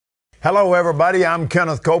Hello, everybody. I'm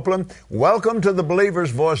Kenneth Copeland. Welcome to the Believer's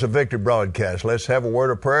Voice of Victory broadcast. Let's have a word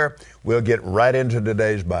of prayer. We'll get right into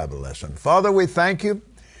today's Bible lesson. Father, we thank you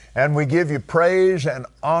and we give you praise and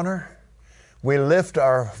honor. We lift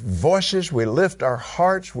our voices, we lift our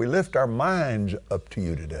hearts, we lift our minds up to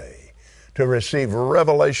you today to receive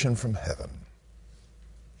revelation from heaven.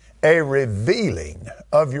 A revealing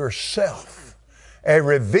of yourself, a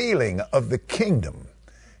revealing of the kingdom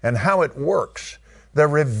and how it works, the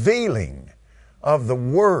revealing of the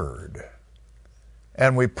Word.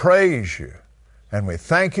 And we praise you and we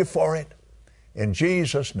thank you for it. In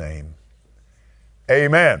Jesus' name,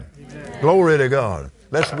 amen. Amen. Glory to God.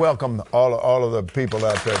 Let's welcome all of the people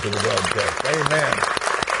out there to the broadcast. Amen.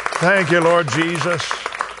 Thank you, Lord Jesus.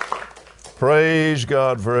 Praise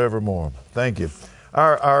God forevermore. Thank you.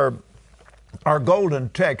 Our golden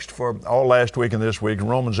text for all last week and this week,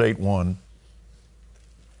 Romans 8:1.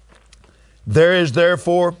 There is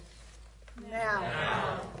therefore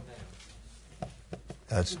now.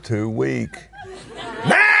 That's too weak.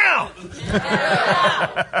 Now!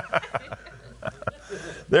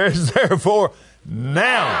 There is therefore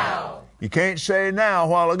now. You can't say now a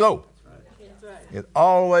while ago. It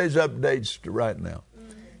always updates to right now.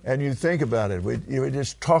 And you think about it. We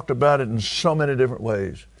just talked about it in so many different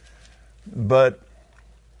ways. But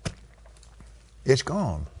it's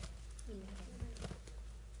gone.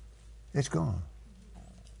 It's gone.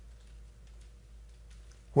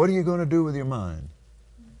 What are you going to do with your mind?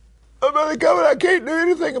 Oh, Brother Copeland, I can't do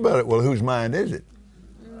anything about it. Well, whose mind is it?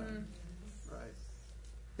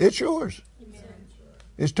 It's yours.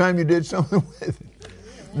 It's time you did something with it.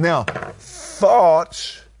 Now,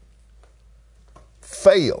 thoughts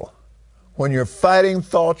fail when you're fighting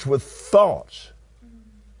thoughts with thoughts.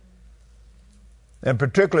 And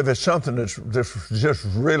particularly if it's something that's just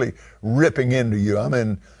really ripping into you. I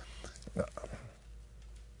mean,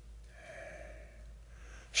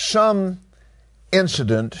 some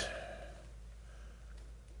incident,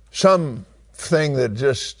 something that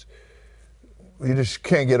you just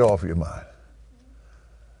can't get off your mind.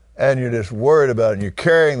 And you're just worried about it, and you're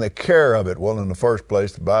carrying the care of it. Well, in the first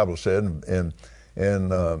place, the Bible said in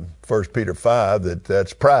 1 Peter 5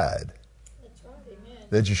 that's pride. That's right, amen.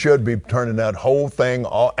 That you should be turning that whole thing,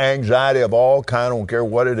 all anxiety of all kind, I don't care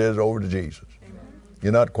what it is, over to Jesus. Amen.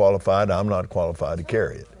 You're not qualified, I'm not qualified to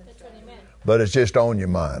carry it. That's right, amen. But it's just on your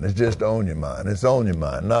mind. It's just on your mind. It's on your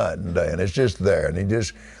mind night and day, and it's just there. And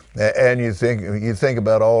you think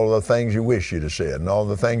about all the things you wish you'd have said and all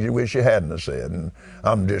the things you wish you hadn't have said. And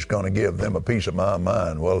I'm just going to give them a piece of my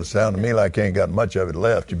mind. Well, it sounds to me like you ain't got much of it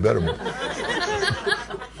left. You better.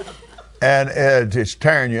 And it's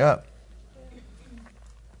tearing you up.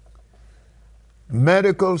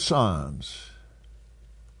 Medical science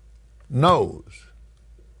knows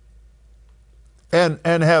and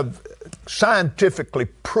have scientifically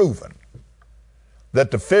proven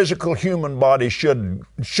that the physical human body should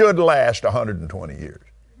last 120 years.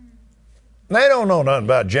 They don't know nothing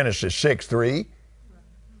about Genesis 6:3.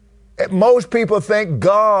 Most people think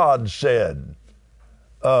God said,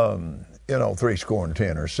 10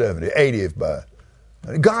 or 70, 80 if by.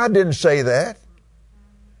 God didn't say that.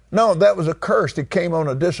 No, that was a curse that came on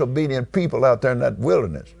a disobedient people out there in that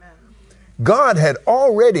wilderness. God had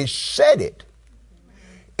already said it.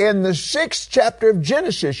 In the 6th chapter of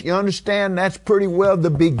Genesis, you understand that's pretty well the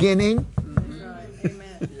beginning.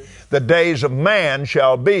 Right. The days of man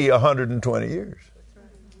shall be 120 years.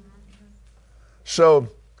 So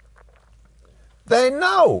they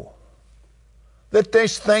know that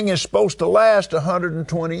this thing is supposed to last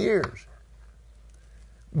 120 years.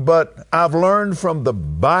 But I've learned from the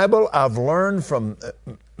Bible, I've learned from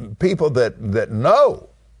people that know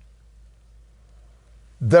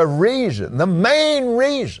the main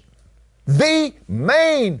reason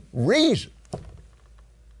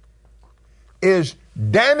is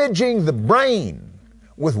damaging the brain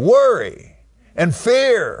with worry and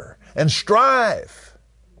fear and strife.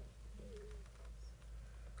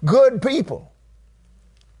 Good people.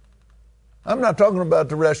 I'm not talking about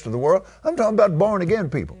the rest of the world. I'm talking about born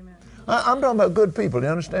again people. I'm talking about good people. You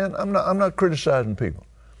understand? I'm not criticizing people.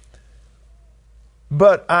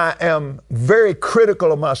 But I am very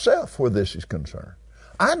critical of myself where this is concerned.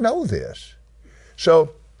 I know this.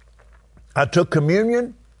 So I took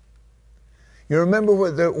communion. You remember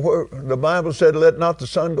where the Bible said, let not the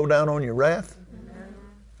sun go down on your wrath?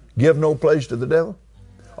 Give no place to the devil?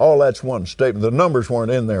 All that's one statement. The numbers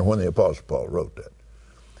weren't in there when the Apostle Paul wrote that.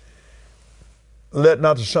 Let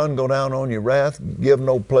not the sun go down on your wrath. Give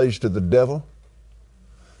no place to the devil.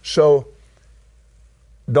 So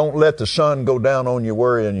don't let the sun go down on your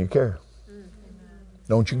worry and your care.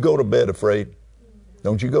 Don't you go to bed afraid.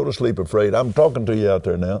 Don't you go to sleep afraid. I'm talking to you out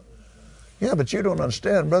there now. Yeah, but you don't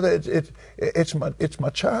understand, brother. It's my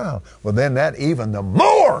child. Well, then that even the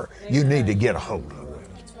more you need to get a hold of it.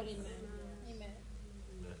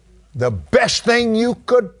 The best thing you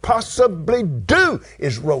could possibly do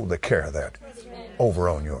is roll the care of that over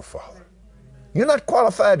on your father. You're not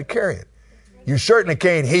qualified to carry it. You certainly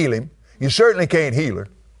can't heal him. You certainly can't heal her.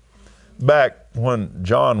 Back when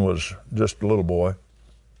John was just a little boy,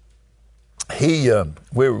 we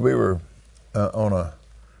were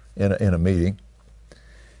in a meeting,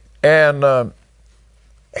 and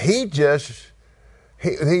his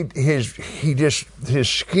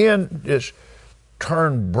skin just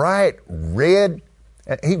turned bright red,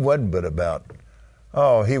 and he wasn't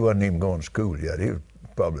he wasn't even going to school yet. He was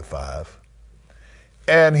probably 5,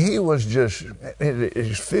 and he was just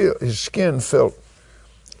his skin felt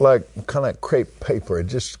like kind of like crepe paper. It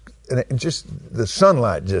just the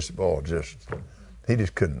sunlight he just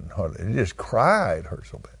couldn't hardly. He just cried, it hurt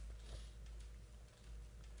so bad.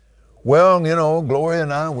 Well, Gloria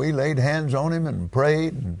and I, we laid hands on him and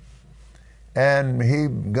prayed, and he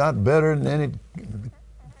got better, and then it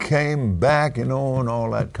came back, and all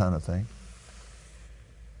that kind of thing.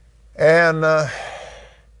 And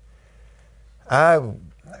I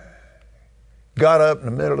got up in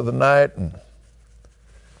the middle of the night and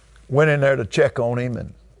went in there to check on him,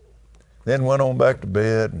 and then went on back to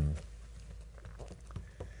bed,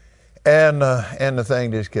 and the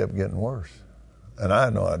thing just kept getting worse. And I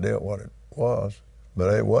had no idea what it was,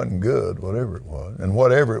 but it wasn't good, whatever it was. And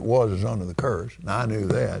whatever it was is under the curse. And I knew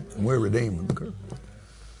that, and we're redeemed from the curse.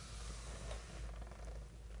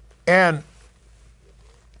 And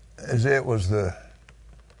as it was about,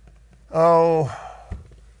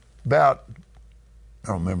 I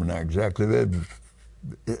don't remember now exactly, it was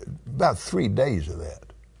about 3 days of that.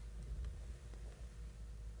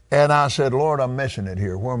 And I said, Lord, I'm missing it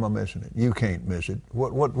here. Where am I missing it? You can't miss it.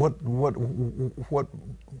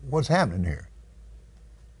 What's happening here?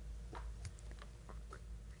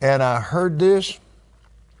 And I heard this.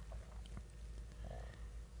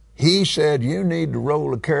 He said, you need to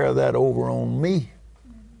roll the care of that over on me.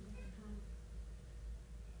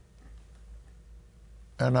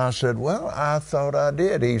 And I said, well, I thought I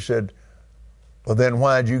did. He said, well, then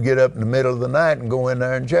why'd you get up in the middle of the night and go in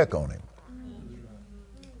there and check on him?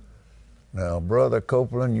 Now, Brother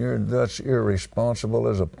Copeland, that's irresponsible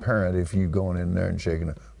as a parent if you going in there and checking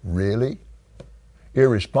it. Really?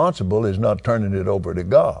 Irresponsible is not turning it over to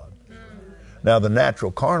God. Now, the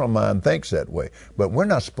natural carnal mind thinks that way, but we're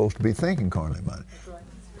not supposed to be thinking carnally minded.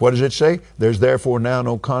 What does it say? There's therefore now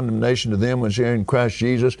no condemnation to them which are in Christ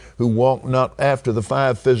Jesus, who walk not after the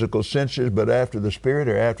 5 physical senses, but after the Spirit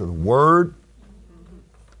or after the Word.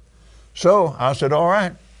 So I said, all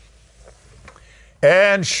right.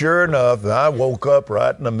 And sure enough, I woke up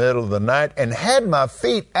right in the middle of the night and had my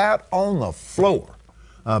feet out on the floor,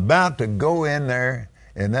 about to go in there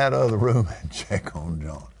in that other room and check on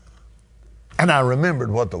John. And I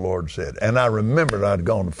remembered what the Lord said. And I remembered I'd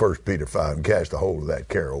gone to 1 Peter 5 and cast a hold of that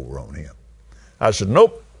care over on him. I said,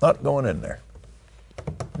 nope, not going in there.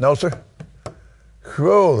 No, sir.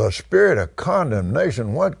 Oh, the spirit of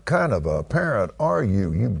condemnation. What kind of a parent are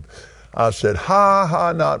you? I said,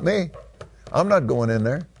 not me. I'm not going in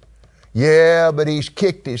there. Yeah, but he's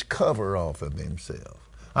kicked his cover off of himself.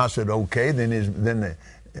 I said, okay, then the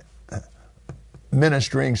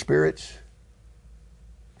ministering spirits,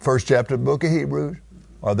 first chapter of the book of Hebrews,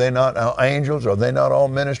 are they not angels? Are they not all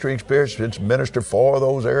ministering spirits? It's minister for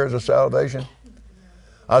those heirs of salvation.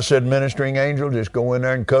 I said, ministering angel, just go in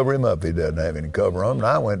there and cover him up. He doesn't have any cover on him. And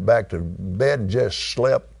I went back to bed and just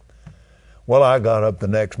slept. Well, I got up the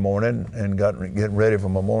next morning and getting ready for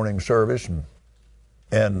my morning service,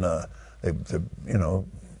 and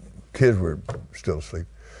kids were still asleep.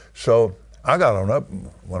 So I got on up and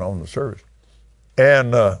went on the service.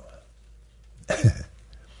 And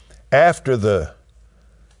after the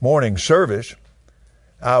morning service,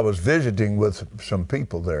 I was visiting with some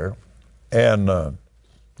people there, and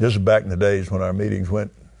this is back in the days when our meetings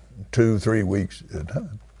went 2-3 weeks at a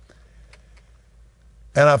time.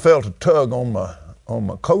 And I felt a tug on my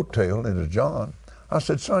coattail. It was John. I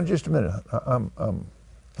said, son, just a minute. I'm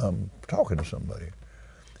talking to somebody.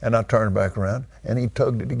 And I turned back around, and he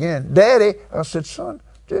tugged it again. Daddy, I said, son,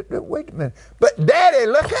 wait a minute. But Daddy,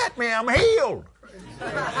 look at me. I'm healed.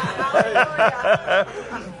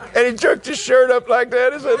 And he jerked his shirt up like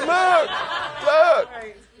that and said, look.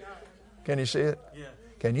 Can you see it? Yeah.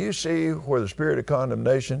 Can you see where the spirit of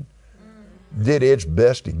condemnation did its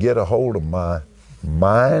best to get a hold of my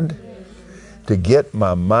mind, to get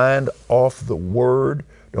my mind off the Word,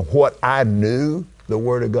 to what I knew the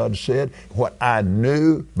Word of God said, what I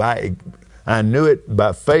knew it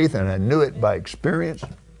by faith and I knew it by experience,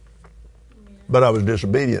 but I was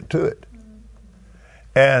disobedient to it.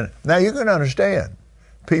 And now you can understand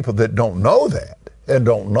people that don't know that and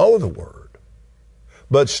don't know the Word,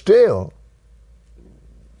 but still,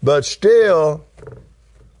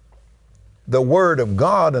 the Word of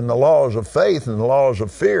God and the laws of faith and the laws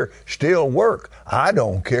of fear still work. I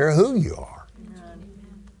don't care who you are.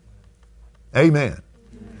 Amen.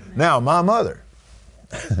 Now, my mother,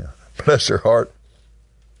 bless her heart,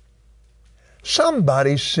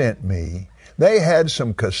 somebody sent me, they had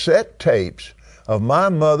some cassette tapes of my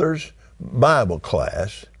mother's Bible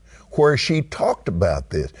class where she talked about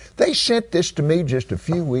this. They sent this to me just a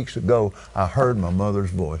few weeks ago. I heard my mother's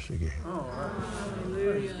voice again.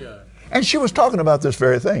 And she was talking about this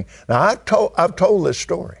very thing. Now, I've told this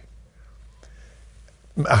story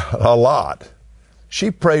a lot.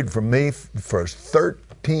 She prayed for me for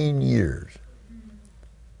 13 years,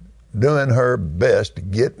 doing her best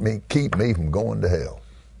to keep me from going to hell.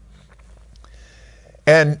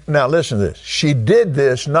 And now listen to this. She did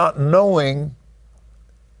this not knowing,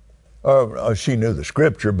 or she knew the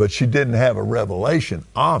scripture, but she didn't have a revelation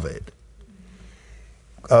of it.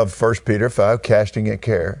 Of 1 Peter 5, casting a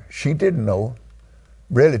care. She didn't know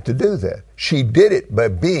really to do that. She did it by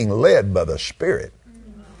being led by the Spirit.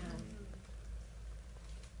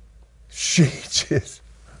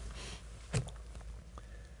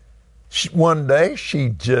 One day, she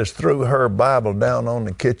just threw her Bible down on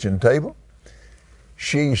the kitchen table.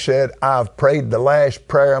 She said, I've prayed the last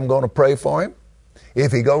prayer I'm going to pray for him.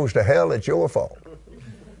 If he goes to hell, it's your fault.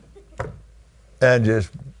 And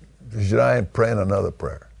she said, I ain't praying another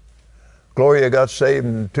prayer. Gloria got saved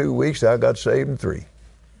in 2 weeks. I got saved in 3.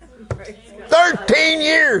 13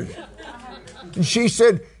 years. And she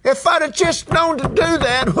said, if I'd have just known to do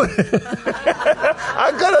that,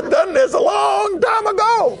 I could have done this a long time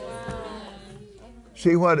ago.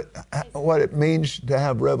 See what it means to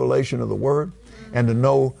have revelation of the Word and to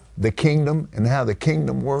know the kingdom and how the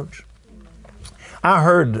kingdom works? I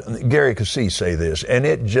heard Gary Cassie say this, and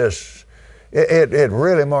it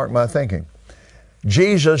really marked my thinking.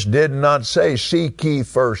 Jesus did not say, seek ye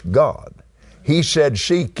first God. He said,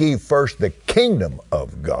 seek ye first the kingdom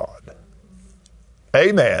of God.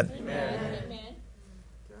 Amen. Amen.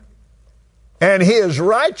 And His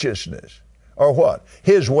righteousness, or what?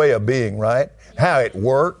 His way of being right, how it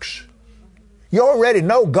works. You already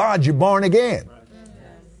know God, you're born again.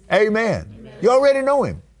 Amen. You already know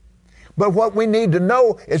Him. But what we need to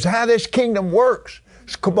know is how this kingdom works,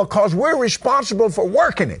 because we're responsible for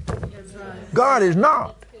working it. God is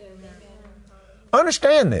not.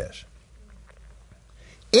 Understand this.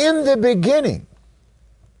 In the beginning,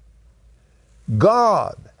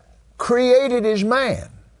 God created His man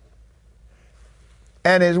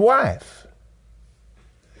and his wife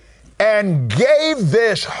and gave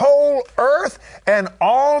this whole earth and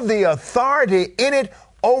all the authority in it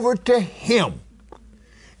over to Him.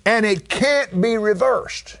 And it can't be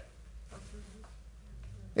reversed.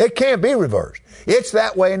 It can't be reversed. It's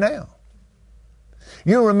that way now.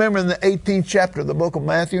 You remember in the 18th chapter of the book of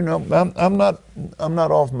Matthew? No, I'm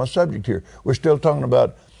not off my subject here. We're still talking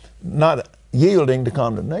about not yielding to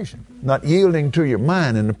condemnation, not yielding to your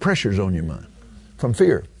mind and the pressures on your mind from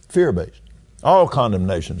fear-based. All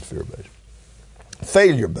condemnation is fear-based,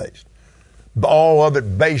 failure-based. All of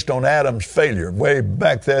it based on Adam's failure way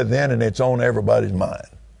back there then, and it's on everybody's mind.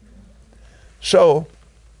 So,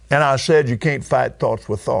 and I said you can't fight thoughts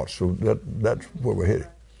with thoughts, so that's where we're headed.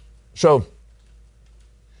 So,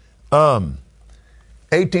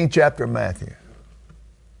 18th chapter of Matthew.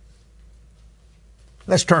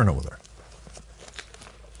 Let's turn over there.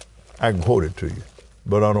 I can quote it to you,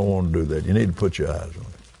 but I don't want to do that. You need to put your eyes on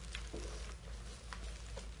it.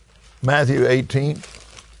 Matthew 18.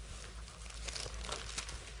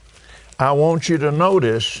 I want you to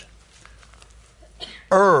notice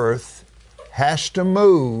earth has to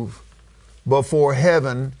move before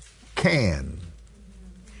heaven can.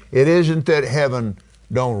 It isn't that heaven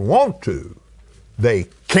don't want to. They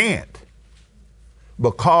can't,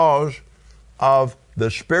 because of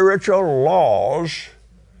the spiritual laws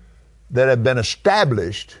that have been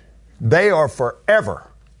established. They are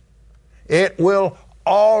forever. It will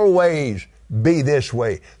always be this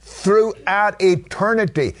way. Throughout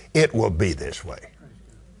eternity, it will be this way.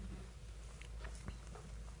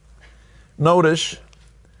 Notice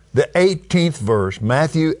the 18th verse,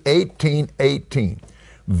 Matthew 18:18.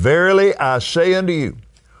 Verily I say unto you,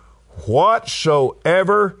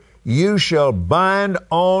 whatsoever you shall bind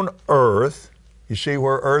on earth, you see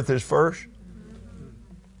where earth is first,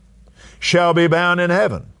 shall be bound in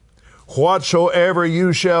heaven. whatsoever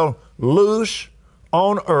you shall loose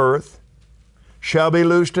on earth shall be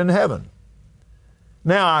loosed in heaven.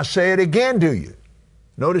 Now I say it again to you.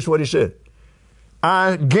 Notice what he said.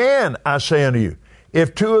 Again I say unto you,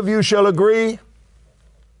 if two of you shall agree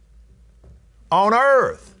on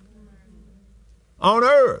earth,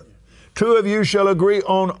 two of you shall agree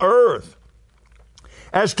on earth,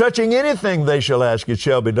 as touching anything they shall ask, it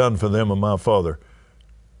shall be done for them of my Father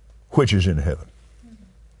which is in heaven.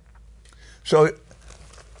 So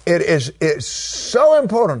it's so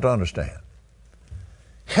important to understand.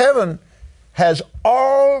 Heaven has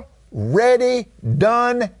already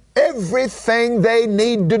done everything they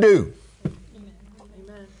need to do.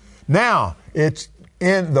 Amen. Now,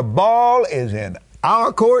 the ball is in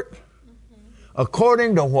our court,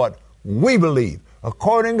 according to what we believe,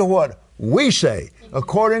 according to what we say,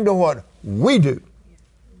 according to what we do.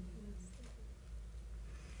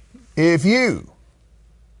 If you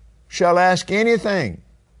shall ask anything,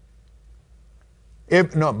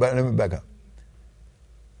 but let me back up.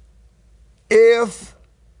 If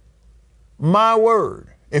my word,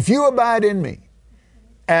 if you abide in me,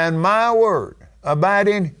 and my word abide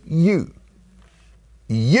in you,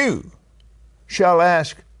 you shall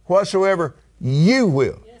ask whatsoever you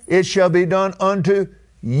will. It shall be done unto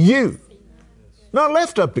you. Not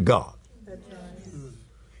left up to God.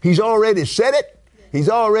 He's already said it. He's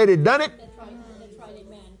already done it.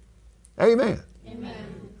 Amen. Amen.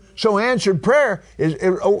 So answered prayer is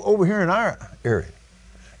over here in our area.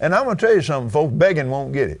 And I'm going to tell you something, folks, begging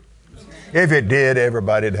won't get it. If it did,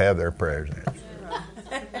 everybody'd have their prayers answered.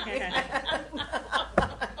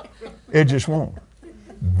 It just won't.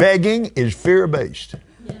 Begging is fear-based.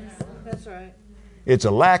 Yes, that's right. It's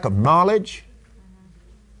a lack of knowledge.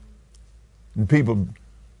 And people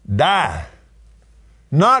die.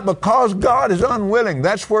 Not because God is unwilling.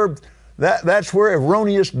 That's where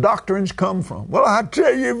erroneous doctrines come from. Well, I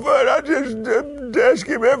tell you what, I just asked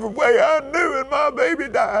him every way I knew and my baby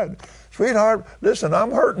died. Sweetheart, listen,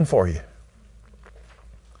 I'm hurting for you.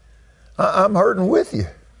 I'm hurting with you.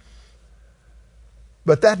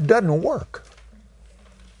 But that doesn't work.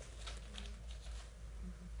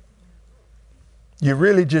 You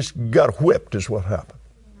really just got whipped is what happened.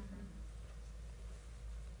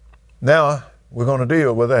 Now, we're going to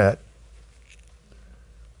deal with that.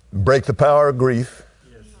 Break the power of grief.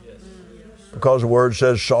 Because the word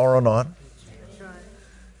says sorrow not.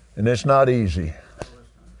 And it's not easy.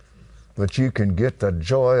 But you can get the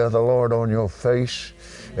joy of the Lord on your face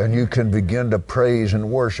and you can begin to praise and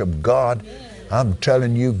worship God. I'm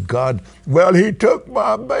telling you, God, well, He took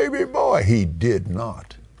my baby boy. He did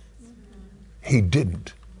not. He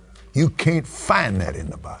didn't. You can't find that in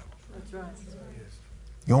the Bible. That's right.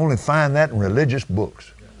 You only find that in religious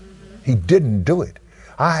books. He didn't do it.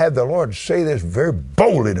 I had the Lord say this very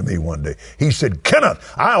boldly to me one day. He said,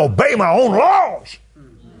 Kenneth, I obey my own laws.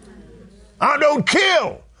 I don't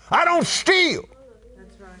kill. I don't steal.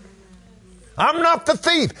 That's right. I'm not the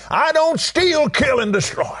thief. I don't steal, kill, and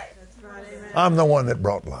destroy. That's right. Amen. I'm the one that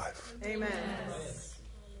brought life. Amen.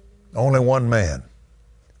 Only one man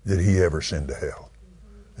did He ever send to hell,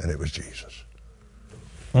 and it was Jesus.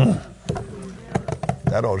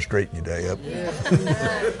 That ought to straighten your day up.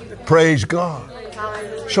 Praise God.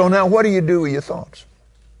 So now what do you do with your thoughts?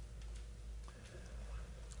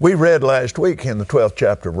 We read last week in the 12th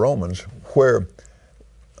chapter of Romans where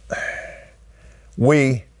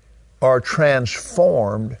we are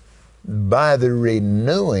transformed by the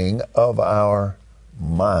renewing of our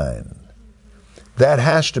mind. That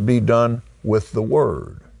has to be done with the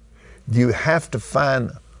Word. You have to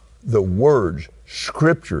find the words,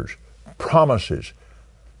 scriptures, promises,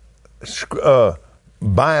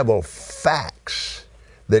 Bible facts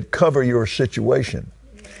that cover your situation.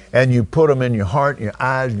 And you put them in your heart, and your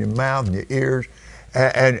eyes, and your mouth, and your ears,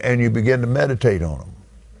 and you begin to meditate on them.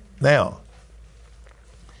 Now,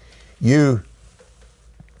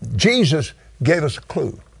 Jesus gave us a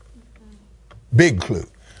clue. Big clue.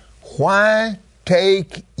 Why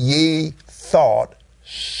take ye thought,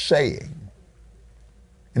 saying?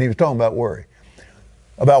 And He was talking about worry.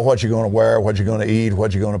 About what you're going to wear, what you're going to eat,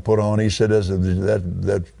 what you're going to put on. He said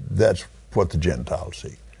that's what the Gentiles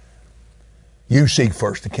seek. You seek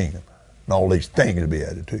first the kingdom, and all these things will be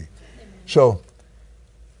added to you. So,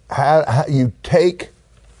 how you take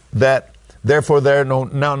that, therefore there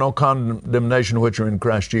now no condemnation which are in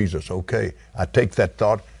Christ Jesus. Okay, I take that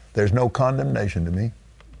thought. There's no condemnation to me.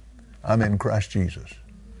 I'm in Christ Jesus.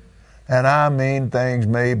 And I mean, things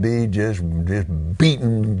may be just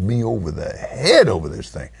beating me over the head over this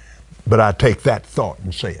thing. But I take that thought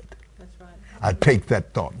and say it. That's right. I take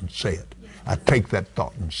that thought and say it. I take that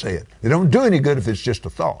thought and say it. It don't do any good if it's just a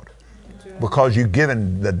thought. because you've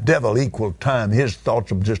given the devil equal time. His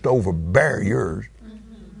thoughts will just overbear yours.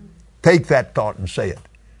 Take that thought and say it.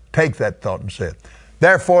 Take that thought and say it.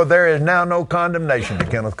 Therefore, there is now no condemnation to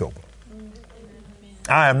Kenneth Copeland.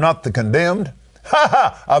 I am not the condemned. Ha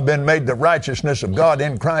ha! I've been made the righteousness of God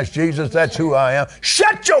in Christ Jesus. That's who I am.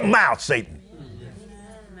 Shut your mouth, Satan.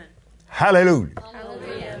 Hallelujah.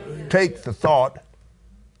 Hallelujah. Take the thought,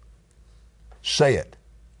 say it.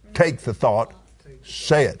 Take the thought,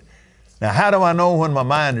 say it. Now, how do I know when my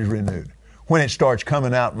mind is renewed? When it starts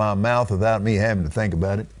coming out my mouth without me having to think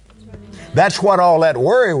about it. That's what all that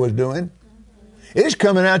worry was doing. It's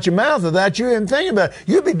coming out your mouth without you even thinking about it.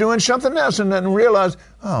 You'd be doing something else and then realize,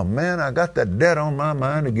 oh man, I got that debt on my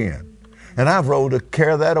mind again. And I've rolled to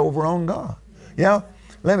carry that over on God. You know,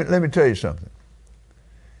 let me tell you something.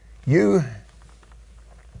 You,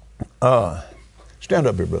 stand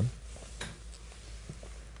up here, brother.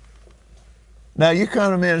 Now you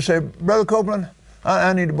come to me and say, Brother Copeland,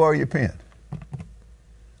 I need to borrow your pen.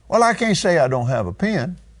 Well, I can't say I don't have a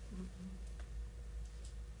pen.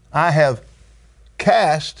 I have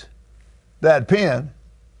cast that pen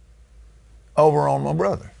over on my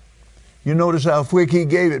brother. You notice how quick he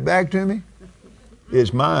gave it back to me?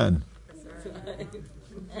 It's mine.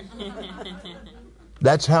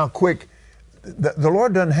 That's how quick. The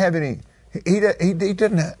Lord doesn't have any. He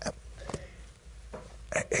doesn't.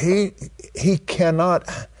 He cannot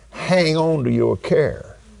hang on to your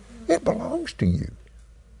care. It belongs to you.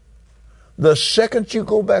 The second you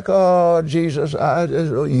go back, oh Jesus,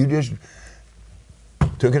 you just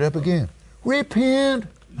took it up again. Repent.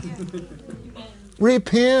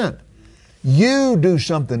 Repent. You do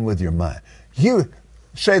something with your mind. You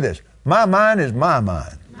say this. My mind is my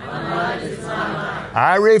mind. My mind is my mind.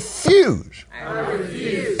 I refuse.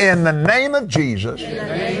 In the name of Jesus.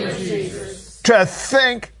 To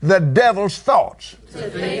think the devil's thoughts.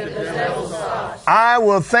 I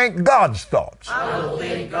will think God's thoughts.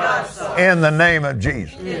 In the name of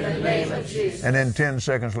Jesus. And then 10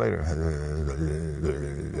 seconds later,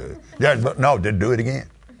 no, do it again.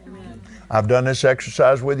 I've done this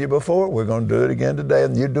exercise with you before. We're going to do it again today,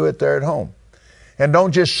 and you do it there at home. And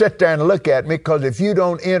don't just sit there and look at me, because if you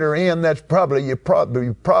don't enter in, that's probably your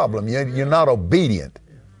problem. You're not obedient.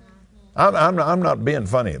 I'm not being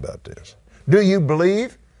funny about this. Do you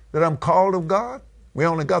believe that I'm called of God? We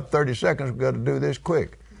only got 30 seconds. We've got to do this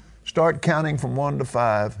quick. Start counting from 1 to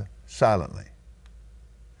 5 silently.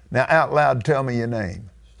 Now out loud tell me your name.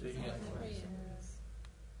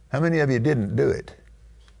 How many of you didn't do it?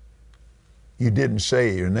 You didn't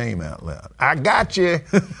say your name out loud. I got you.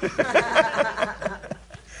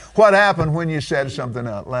 What happened when you said something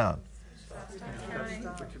out loud?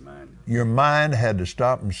 Your mind had to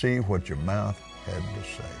stop and see what your mouth had to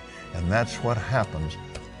say. And that's what happens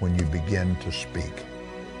when you begin to speak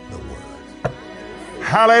the word.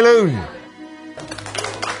 Hallelujah.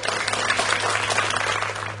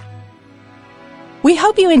 We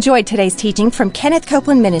hope you enjoyed today's teaching from Kenneth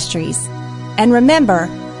Copeland Ministries. And remember,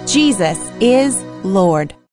 Jesus is Lord.